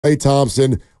Klay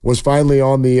Thompson was finally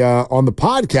on the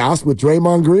podcast with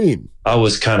Draymond Green. I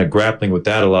was kind of grappling with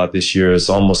that a lot this year.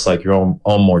 It's almost like your own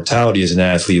mortality as an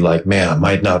athlete. Like, man, I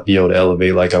might not be able to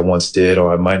elevate like I once did,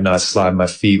 or I might not slide my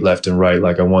feet left and right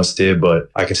like I once did,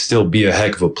 but I can still be a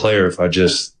heck of a player if I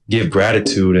just give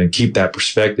gratitude and keep that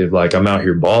perspective. Like, I'm out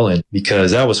here balling,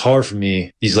 because that was hard for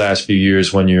me these last few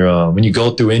years when when you go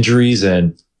through injuries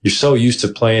and you're so used to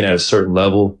playing at a certain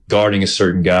level, guarding a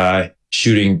certain guy,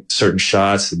 shooting certain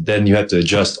shots. Then you have to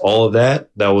adjust all of that.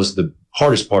 That was the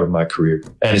hardest part of my career.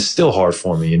 And it's still hard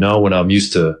for me, when I'm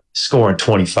used to scoring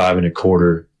 25 in a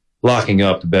quarter, locking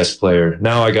up the best player.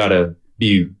 Now I got to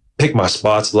pick my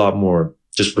spots a lot more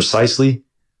just precisely,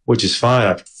 which is fine.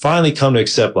 I've finally come to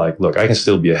accept, like, look, I can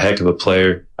still be a heck of a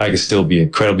player. I can still be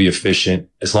incredibly efficient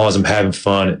as long as I'm having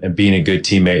fun and being a good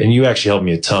teammate. And you actually helped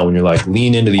me a ton when you're like,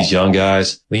 lean into these young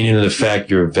guys, lean into the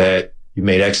fact you're a vet. You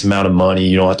made X amount of money.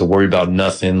 You don't have to worry about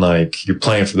nothing. Like, you're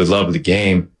playing for the love of the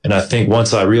game. And I think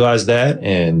once I realized that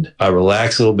and I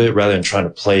relax a little bit, rather than trying to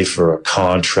play for a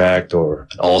contract or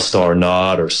an all-star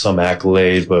nod or some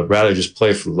accolades, but rather just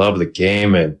play for the love of the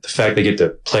game. And the fact they get to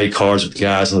play cards with the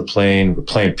guys on the plane. We're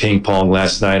playing ping pong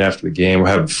last night after the game. We're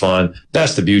having fun.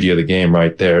 That's the beauty of the game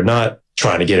right there. Not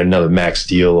trying to get another max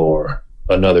deal or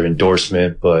another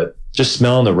endorsement, but just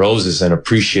smelling the roses and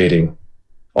appreciating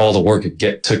all the work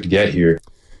it took to get here.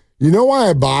 You know why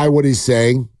I buy what he's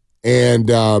saying? And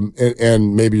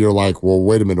maybe you're like, well,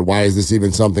 wait a minute. Why is this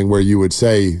even something where you would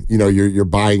say, you're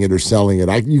buying it or selling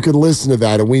it? You could listen to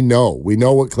that, and we know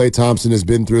what Klay Thompson has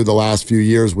been through the last few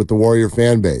years with the Warrior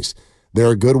fan base. There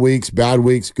are good weeks, bad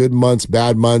weeks, good months,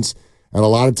 bad months. And a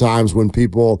lot of times when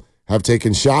people have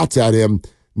taken shots at him,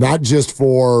 not just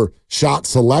for shot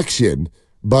selection,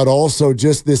 but also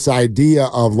just this idea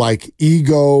of like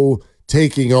ego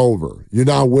taking over. You're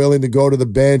not willing to go to the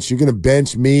bench. You're going to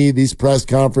bench me, these press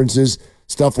conferences,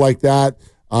 stuff like that.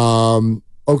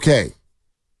 Okay.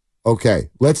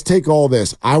 Let's take all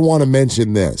this. I want to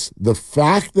mention this. The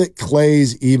fact that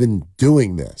Klay's even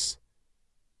doing this,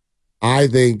 I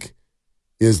think,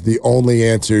 is the only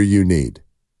answer you need.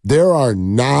 There are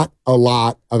not a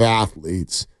lot of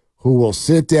athletes who will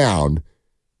sit down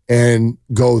and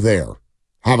go there,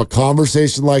 have a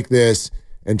conversation like this,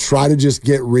 and try to just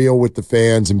get real with the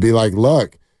fans and be like,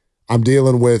 look, I'm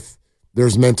dealing with,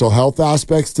 there's mental health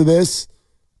aspects to this.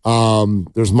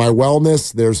 There's my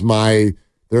wellness. There's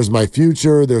my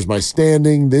future. There's my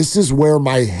standing. This is where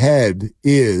my head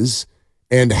is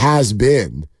and has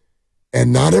been.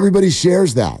 And not everybody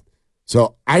shares that.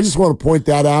 So I just want to point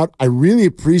that out. I really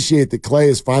appreciate that Klay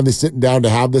is finally sitting down to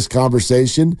have this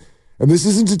conversation. And this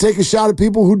isn't to take a shot at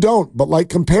people who don't, but like,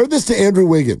 compare this to Andrew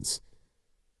Wiggins.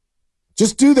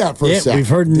 Just do that for a second. We've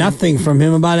heard nothing from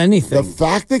him about anything. The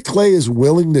fact that Klay is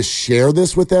willing to share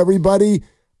this with everybody,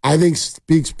 I think,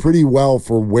 speaks pretty well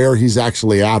for where he's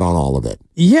actually at on all of it.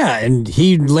 Yeah, and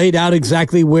he laid out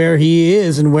exactly where he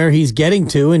is and where he's getting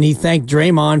to, and he thanked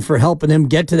Draymond for helping him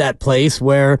get to that place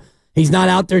where he's not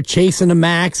out there chasing a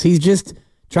max. He's just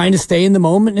trying to stay in the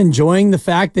moment and enjoying the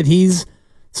fact that he's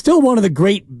still one of the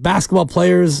great basketball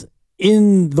players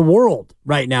in the world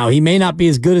right now. He may not be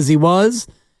as good as he was.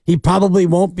 He probably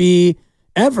won't be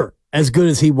ever as good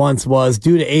as he once was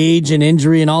due to age and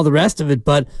injury and all the rest of it.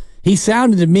 But he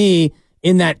sounded to me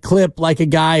in that clip like a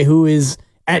guy who is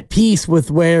at peace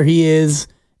with where he is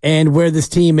and where this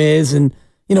team is. And,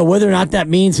 whether or not that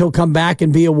means he'll come back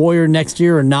and be a Warrior next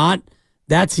year or not,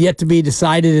 that's yet to be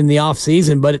decided in the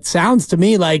offseason. But it sounds to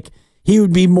me like he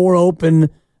would be more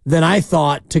open than I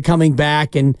thought to coming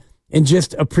back and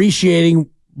just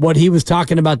appreciating what he was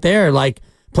talking about there, like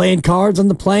playing cards on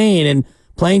the plane and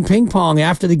playing ping pong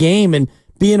after the game and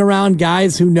being around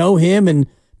guys who know him and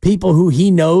people who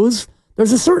he knows.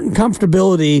 There's a certain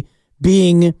comfortability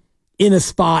being in a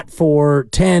spot for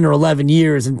 10 or 11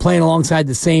 years and playing alongside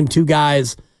the same two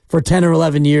guys for 10 or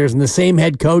 11 years and the same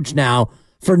head coach now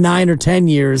for 9 or 10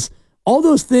 years. All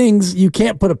those things you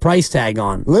can't put a price tag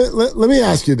on. Let me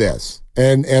ask you this.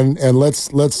 And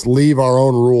let's leave our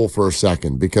own rule for a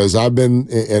second, because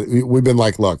we've been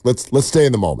like, look, let's stay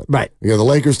in the moment. Right. You got the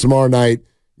Lakers tomorrow night.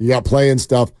 You got playing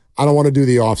stuff. I don't want to do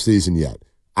the offseason yet.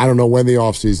 I don't know when the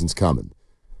offseason's coming.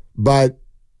 But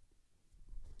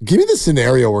give me the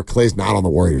scenario where Klay's not on the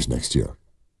Warriors next year.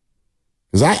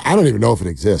 Because I don't even know if it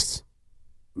exists.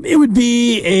 It would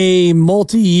be a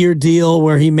multi-year deal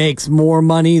where he makes more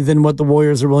money than what the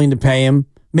Warriors are willing to pay him.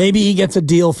 Maybe he gets a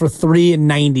deal for $3 and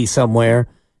 $90 somewhere,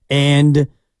 and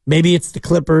maybe it's the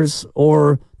Clippers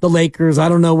or the Lakers. I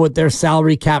don't know what their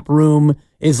salary cap room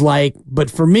is like, but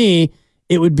for me,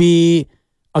 it would be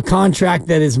a contract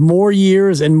that is more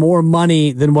years and more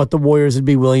money than what the Warriors would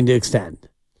be willing to extend.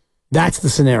 That's the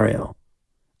scenario.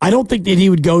 I don't think that he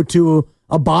would go to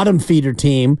a bottom feeder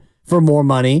team for more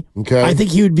money. Okay. I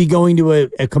think he would be going to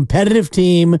a competitive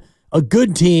team, a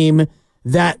good team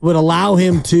that would allow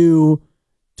him to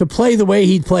play the way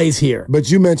he plays here. But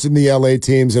you mentioned the LA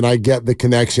teams, and I get the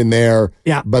connection there.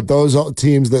 Yeah. But those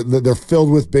teams, that they're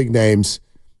filled with big names,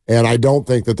 and I don't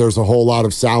think that there's a whole lot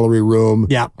of salary room.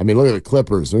 Yeah. I mean, look at the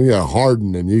Clippers. You got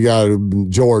Harden, and you got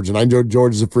George, and I know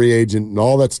George is a free agent and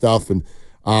all that stuff, and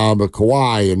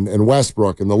Kawhi and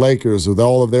Westbrook and the Lakers with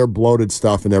all of their bloated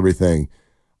stuff and everything.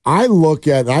 I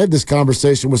had this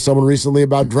conversation with someone recently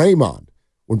about Draymond.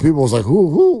 When people was like,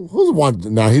 who's want?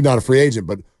 Now he's not a free agent,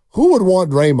 but who would want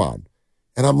Draymond?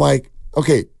 And I'm like,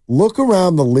 okay, look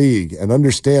around the league and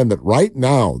understand that right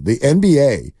now the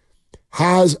NBA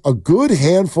has a good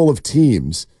handful of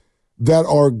teams that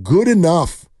are good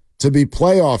enough to be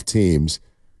playoff teams,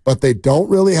 but they don't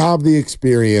really have the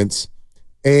experience,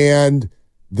 and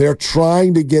they're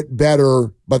trying to get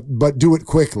better, but do it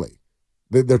quickly.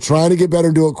 They're trying to get better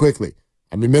and do it quickly.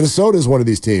 I mean, Minnesota is one of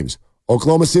these teams.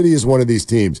 Oklahoma City is one of these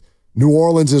teams. New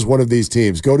Orleans is one of these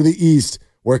teams. Go to the East,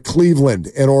 where Cleveland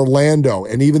and Orlando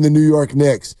and even the New York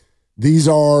Knicks, these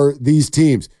are these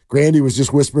teams. Grandy was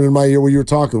just whispering in my ear while you were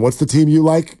talking. What's the team you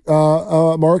like,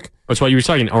 Mark? That's what you were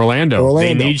talking. Orlando.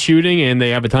 They need shooting, and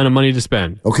they have a ton of money to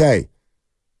spend. Okay.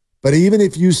 But even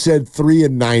if you said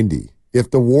 3-90, if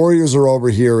the Warriors are over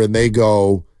here and they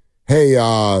go, hey,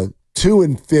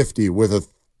 2-50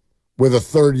 with a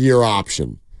third-year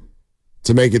option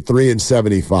to make it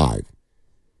 3-75,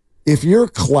 if you're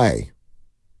Klay,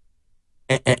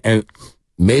 and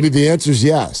maybe the answer is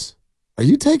yes, are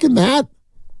you taking that?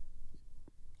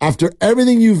 After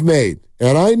everything you've made,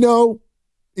 and I know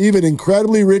even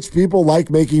incredibly rich people like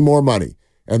making more money,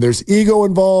 and there's ego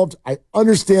involved. I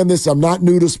understand this. I'm not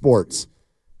new to sports.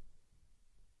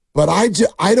 But I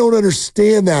don't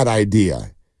understand that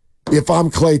idea if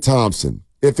I'm Klay Thompson.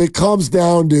 If it comes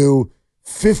down to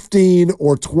 $15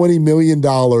 or $20 million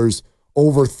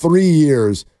over 3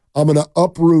 years, I'm going to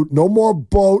uproot no more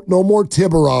Boat, no more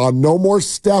Tiburon, no more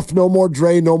Steph, no more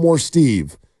Dre, no more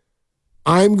Steve.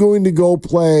 I'm going to go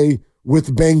play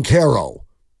with Banchero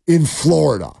in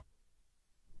Florida.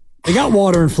 They got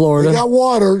water in Florida. They got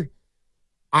water.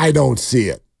 I don't see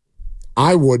it.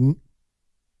 I wouldn't.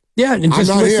 Yeah, and just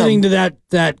listening to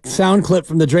that sound clip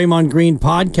from the Draymond Green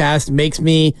podcast makes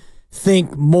me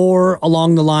think more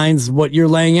along the lines of what you're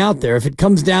laying out there. If it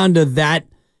comes down to that,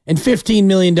 and $15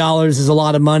 million is a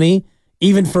lot of money,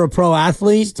 even for a pro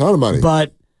athlete. It's a ton of money.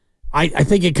 But I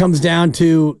think it comes down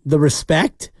to the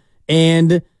respect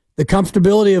and the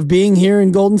comfortability of being here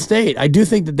in Golden State. I do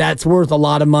think that that's worth a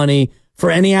lot of money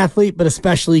for any athlete, but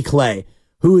especially Klay,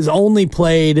 who has only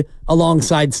played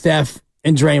alongside Steph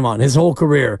and Draymond his whole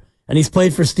career. And he's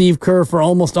played for Steve Kerr for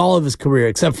almost all of his career,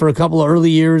 except for a couple of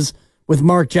early years with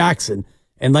Mark Jackson.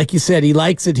 And like you said, he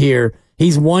likes it here.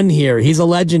 He's won here. He's a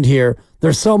legend here.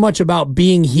 There's so much about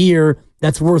being here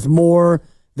that's worth more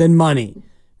than money.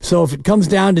 So if it comes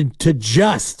down to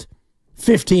just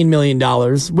 $15 million,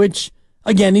 which,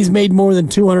 again, he's made more than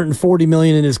 $240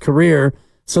 million in his career,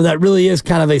 so that really is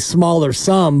kind of a smaller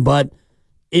sum, but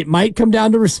it might come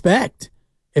down to respect.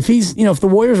 If if the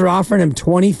Warriors are offering him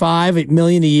 $25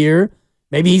 million a year,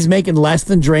 maybe he's making less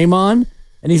than Draymond,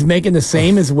 and he's making the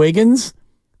same as Wiggins.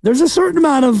 There's a certain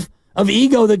amount of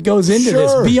ego that goes into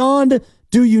this. Beyond,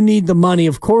 do you need the money?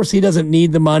 Of course he doesn't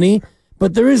need the money,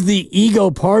 but there is the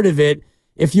ego part of it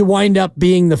if you wind up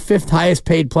being the fifth highest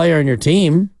paid player on your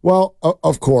team. Well,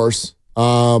 of course.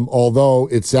 Although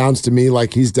it sounds to me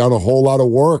like he's done a whole lot of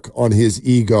work on his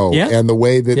ego and the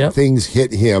way that things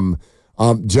hit him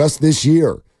just this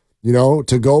year.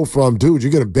 To go from, dude,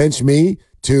 you're going to bench me,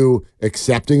 to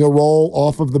accepting a role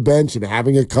off of the bench and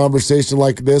having a conversation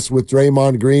like this with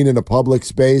Draymond Green in a public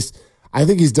space. I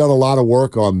think he's done a lot of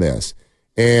work on this.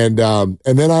 And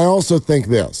then I also think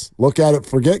this. Look at it.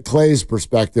 Forget Klay's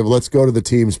perspective. Let's go to the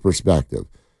team's perspective.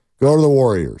 Go to the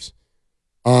Warriors.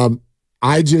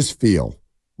 I just feel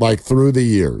like through the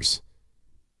years,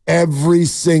 every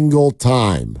single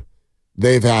time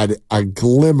they've had a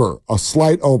glimmer, a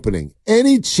slight opening,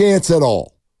 any chance at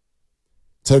all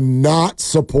to not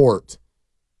support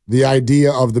the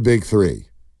idea of the big three,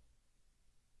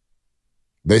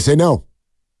 they say no.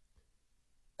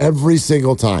 Every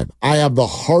single time. I have the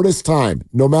hardest time,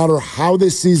 no matter how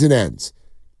this season ends.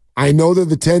 I know they're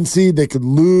the 10 seed. They could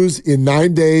lose in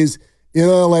 9 days in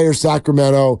LA or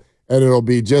Sacramento, and it'll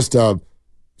be just a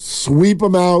sweep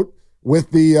them out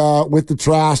with the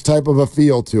trash type of a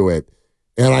feel to it.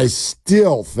 And I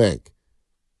still think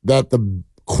that the,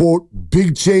 quote,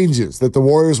 big changes that the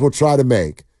Warriors will try to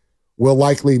make will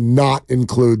likely not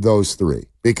include those three,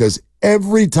 because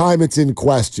Every time it's in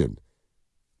question,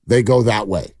 they go that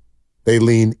way. They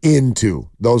lean into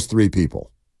those three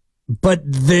people. But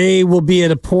they will be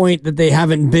at a point that they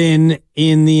haven't been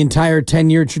in the entire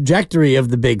 10-year trajectory of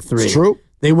the big three. It's true.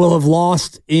 They will have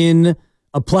lost in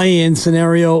a play-in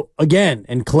scenario again.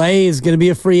 And Klay is going to be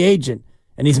a free agent.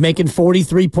 And he's making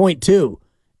 43.2.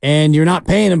 And you're not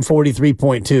paying him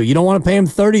 43.2. You don't want to pay him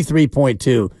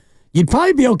 33.2. You'd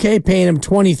probably be okay paying him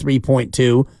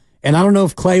 23.2. And I don't know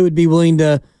if Klay would be willing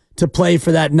to play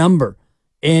for that number.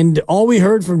 And all we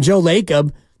heard from Joe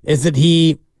Lacob is that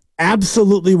he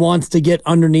absolutely wants to get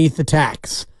underneath the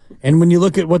tax. And when you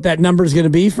look at what that number is going to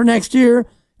be for next year,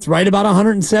 it's right about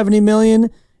 $170 million.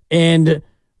 And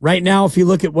right now, if you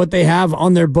look at what they have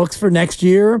on their books for next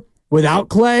year without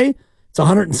Klay, it's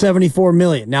 $174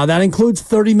 million. Now, that includes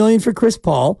 $30 million for Chris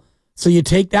Paul. So you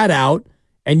take that out,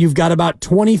 and you've got about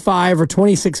 $25 or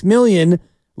 $26 million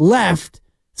left.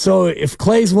 So if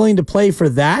Klay's willing to play for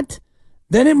that,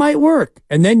 then it might work.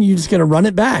 And then you're just going to run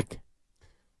it back.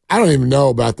 I don't even know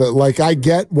about that. Like, I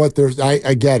get what there's,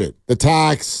 I get it. The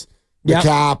tax, the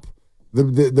cap,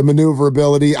 the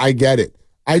maneuverability, I get it.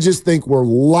 I just think we're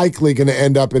likely going to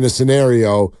end up in a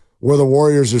scenario where the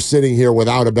Warriors are sitting here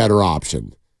without a better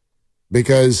option.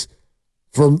 Because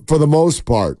for the most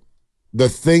part, the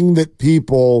thing that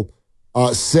people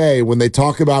say when they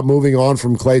talk about moving on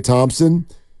from Klay Thompson,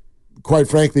 quite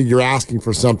frankly, you're asking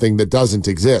for something that doesn't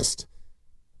exist.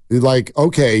 Like,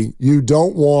 okay, you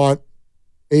don't want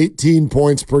 18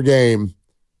 points per game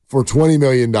for $20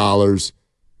 million.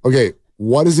 Okay,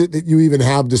 what is it that you even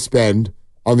have to spend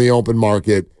on the open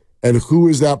market? And who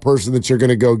is that person that you're going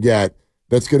to go get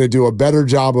that's going to do a better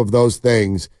job of those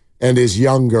things and is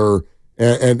younger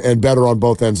and better on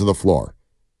both ends of the floor?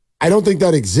 I don't think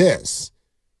that exists.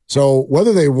 So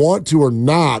whether they want to or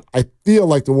not, I feel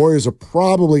like the Warriors are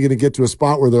probably going to get to a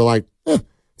spot where they're like,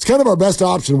 it's kind of our best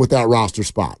option with that roster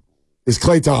spot is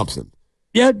Klay Thompson.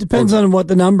 Yeah, it depends on what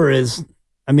the number is.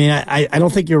 I mean, I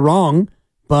don't think you're wrong,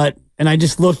 and I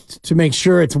just looked to make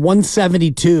sure it's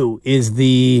 172 is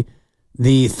the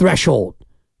threshold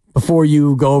before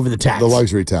you go over the tax. The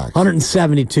luxury tax.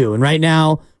 172. And right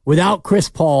now, without Chris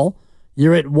Paul,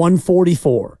 you're at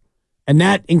 144. And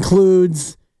that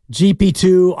includes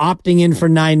GP2 opting in for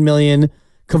 $9 million.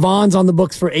 Kavon's on the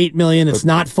books for $8 million. It's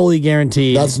not fully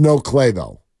guaranteed. That's no Klay,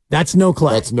 though. That's no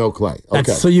Klay. That's no Klay.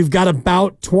 Okay. So you've got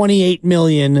about $28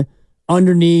 million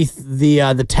underneath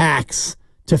the tax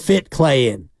to fit Klay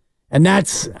in. And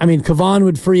Kavon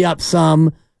would free up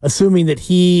some, assuming that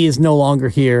he is no longer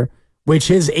here, which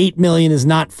his $8 million is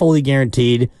not fully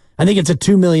guaranteed. I think it's a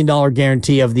 $2 million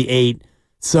guarantee of the $8 million.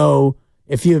 So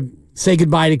if you say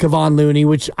goodbye to Kevon Looney,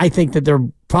 which I think that they're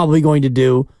probably going to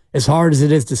do, as hard as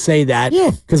it is to say that,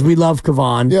 because we love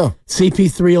Kevon. Yeah.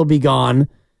 CP3 will be gone.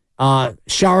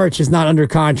 Saric is not under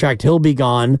contract. He'll be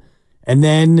gone. And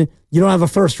then you don't have a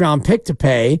first-round pick to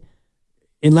pay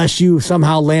unless you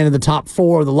somehow land in the top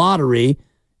 4 of the lottery,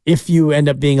 if you end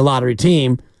up being a lottery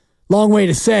team. Long way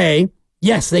to say,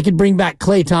 yes, they could bring back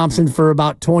Klay Thompson for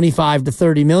about $25 to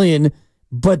 $30 million,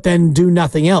 but then do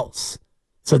nothing else.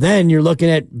 So then you're looking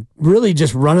at really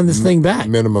just running this thing back.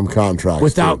 Minimum contracts.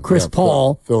 Without Chris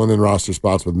Paul. Filling in roster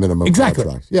spots with minimum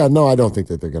contracts. Yeah, no, I don't think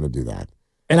that they're going to do that.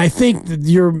 And I think that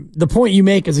the point you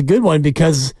make is a good one,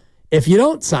 because if you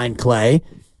don't sign Klay,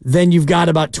 then you've got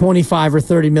about $25 or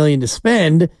 $30 million to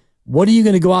spend. What are you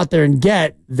going to go out there and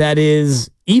get that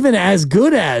is even as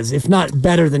good as, if not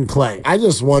better than Klay? I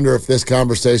just wonder if this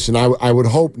conversation, I would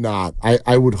hope not.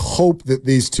 I would hope that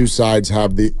these two sides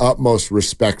have the utmost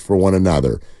respect for one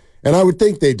another. And I would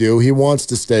think they do. He wants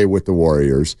to stay with the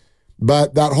Warriors.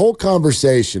 But that whole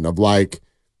conversation of like,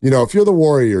 if you're the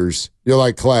Warriors, you're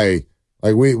like Klay,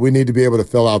 like we need to be able to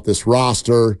fill out this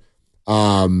roster.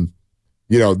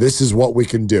 This is what we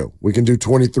can do. We can do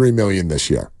 $23 million this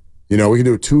year. We can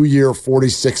do a 2-year,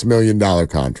 $46 million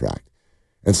contract.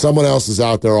 And someone else is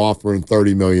out there offering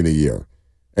 $30 million a year.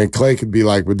 And Klay could be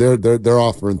like, but they're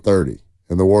offering 30.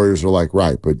 And the Warriors are like,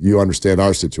 right, but you understand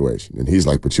our situation. And he's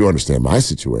like, but you understand my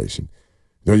situation.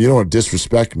 You don't want to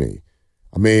disrespect me.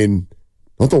 I mean,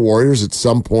 don't the Warriors at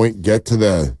some point get to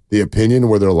the opinion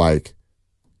where they're like,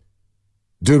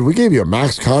 dude, we gave you a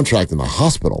max contract in the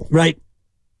hospital. Right.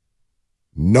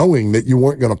 Knowing that you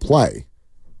weren't going to play.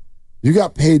 You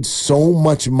got paid so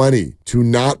much money to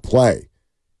not play.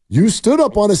 You stood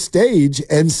up on a stage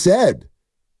and said,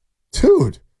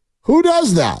 dude, who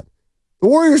does that? The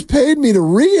Warriors paid me to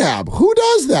rehab. Who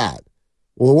does that?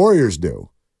 Well, the Warriors do.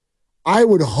 I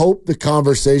would hope the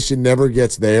conversation never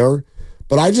gets there,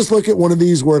 but I just look at one of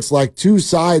these where it's like two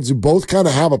sides who both kind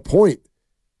of have a point.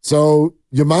 So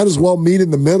you might as well meet in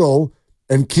the middle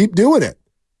and keep doing it.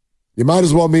 You might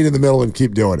as well meet in the middle and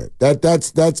keep doing it.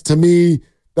 That's to me,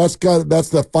 that's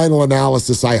the final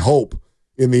analysis, I hope,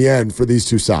 in the end for these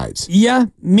two sides. Yeah,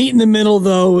 meet in the middle,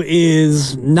 though,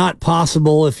 is not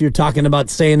possible if you're talking about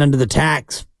staying under the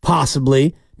tax,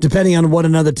 possibly, depending on what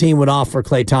another team would offer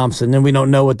Klay Thompson, and we don't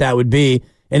know what that would be.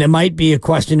 And it might be a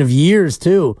question of years,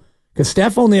 too, because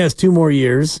Steph only has 2 more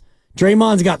years.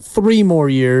 Draymond's got 3 more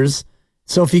years.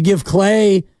 So if you give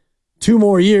Klay 2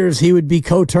 more years, he would be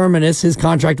coterminous. His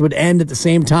contract would end at the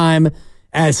same time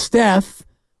as Steph.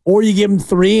 Or you give him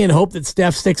 3 and hope that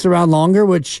Steph sticks around longer,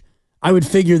 which I would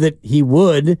figure that he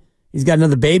would. He's got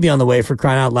another baby on the way, for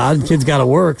crying out loud. The kid's got to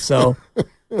work. So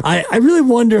I really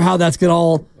wonder how that's going to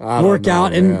all work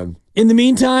out. Man. And in the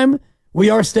meantime, we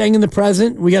are staying in the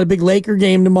present. We got a big Laker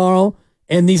game tomorrow.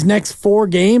 And these next 4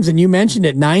 games, and you mentioned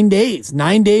it, 9 days.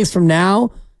 9 days from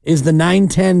now is the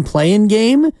 9-10 play-in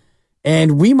game.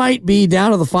 And we might be down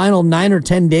to the final 9 or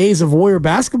 10 days of Warrior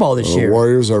basketball this year. The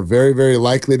Warriors are very, very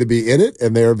likely to be in it,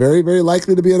 and they are very, very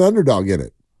likely to be an underdog in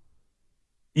it.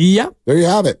 Yep. There you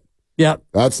have it. Yep.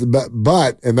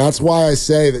 And that's why I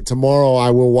say that tomorrow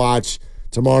I will watch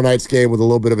tomorrow night's game with a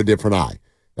little bit of a different eye.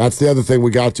 That's the other thing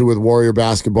we got to with Warrior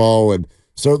basketball, and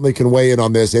certainly can weigh in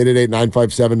on this,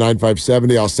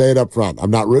 888-957-9570. I'll say it up front.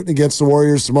 I'm not rooting against the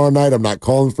Warriors tomorrow night. I'm not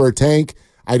calling for a tank.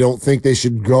 I don't think they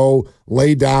should go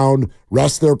lay down,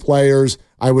 rest their players.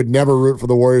 I would never root for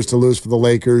the Warriors to lose for the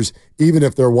Lakers, even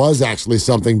if there was actually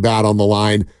something bad on the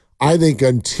line. I think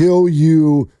until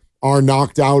you are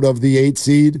knocked out of the 8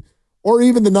 seed or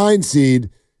even the 9 seed,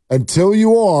 until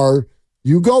you are,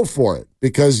 you go for it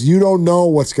because you don't know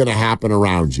what's going to happen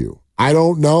around you. I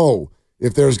don't know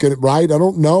if there's going to, right? I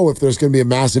don't know if there's going to be a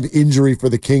massive injury for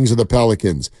the Kings or the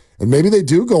Pelicans. And maybe they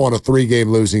do go on a 3-game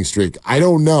losing streak. I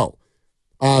don't know.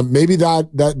 Maybe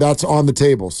that's on the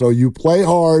table. So you play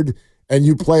hard, and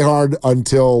you play hard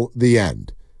until the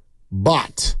end.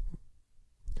 But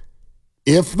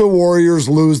if the Warriors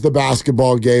lose the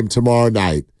basketball game tomorrow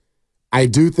night, I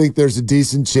do think there's a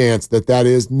decent chance that that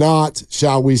is not,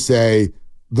 shall we say,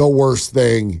 the worst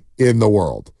thing in the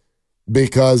world,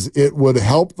 because it would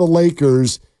help the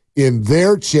Lakers in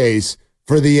their chase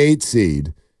for the 8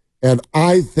 seed. And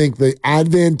I think the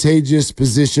advantageous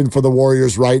position for the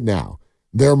Warriors right now,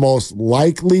 their most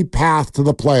likely path to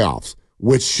the playoffs,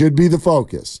 which should be the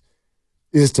focus,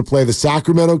 is to play the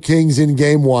Sacramento Kings in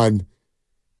game 1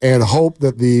 and hope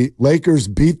that the Lakers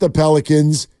beat the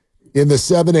Pelicans in the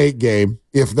 7-8 game,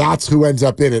 if that's who ends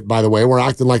up in it, by the way. We're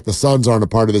acting like the Suns aren't a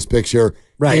part of this picture,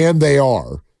 right? And they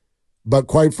are. But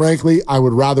quite frankly, I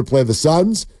would rather play the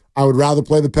Suns. I would rather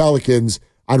play the Pelicans.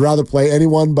 I'd rather play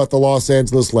anyone but the Los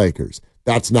Angeles Lakers.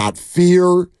 That's not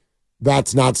fear.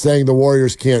 That's not saying the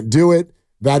Warriors can't do it.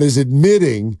 That is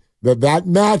admitting that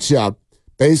matchup,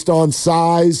 based on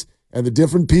size and the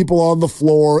different people on the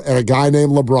floor and a guy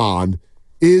named LeBron,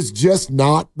 is just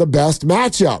not the best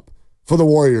matchup for the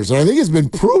Warriors. And I think it's been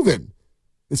proven.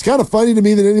 It's kind of funny to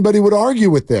me that anybody would argue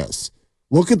with this.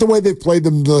 Look at the way they've played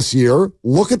them this year.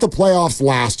 Look at the playoffs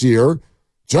last year.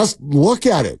 Just look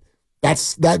at it.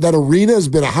 That arena has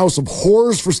been a house of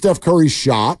horrors for Steph Curry's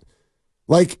shot.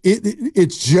 Like,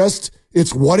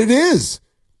 it's what it is.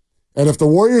 And if the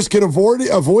Warriors can avoid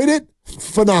it,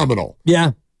 phenomenal.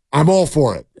 Yeah. I'm all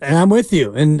for it. And I'm with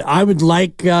you. And I would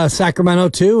like Sacramento,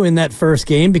 too, in that first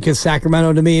game, because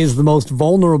Sacramento, to me, is the most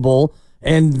vulnerable.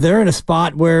 And they're in a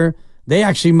spot where they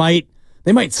actually might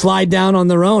slide down on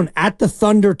their own at the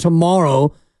Thunder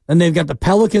tomorrow. And they've got the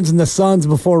Pelicans and the Suns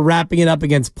before wrapping it up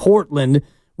against Portland,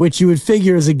 which you would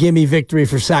figure is a gimme victory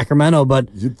for Sacramento.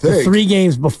 But the 3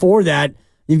 games before that,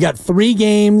 you've got 3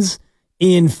 games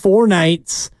in 4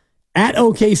 nights at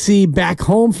OKC, back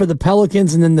home for the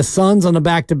Pelicans, and then the Suns on a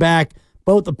back-to-back.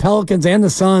 Both the Pelicans and the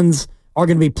Suns are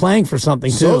going to be playing for something,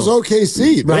 too. So is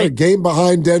OKC. They're right. a game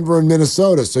behind Denver and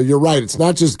Minnesota. So you're right. It's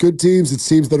not just good teams. It's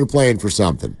teams that are playing for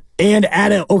something. And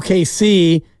at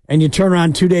OKC, and you turn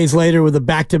around 2 days later with a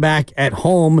back-to-back at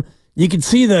home, you can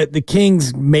see the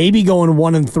Kings maybe going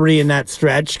 1-3 in that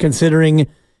stretch, considering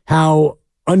how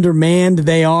undermanned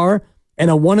they are.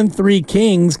 And a 1-3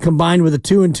 Kings combined with a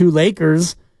 2-2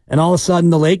 Lakers, and all of a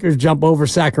sudden the Lakers jump over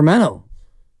Sacramento.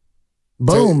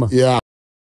 Boom. Yeah.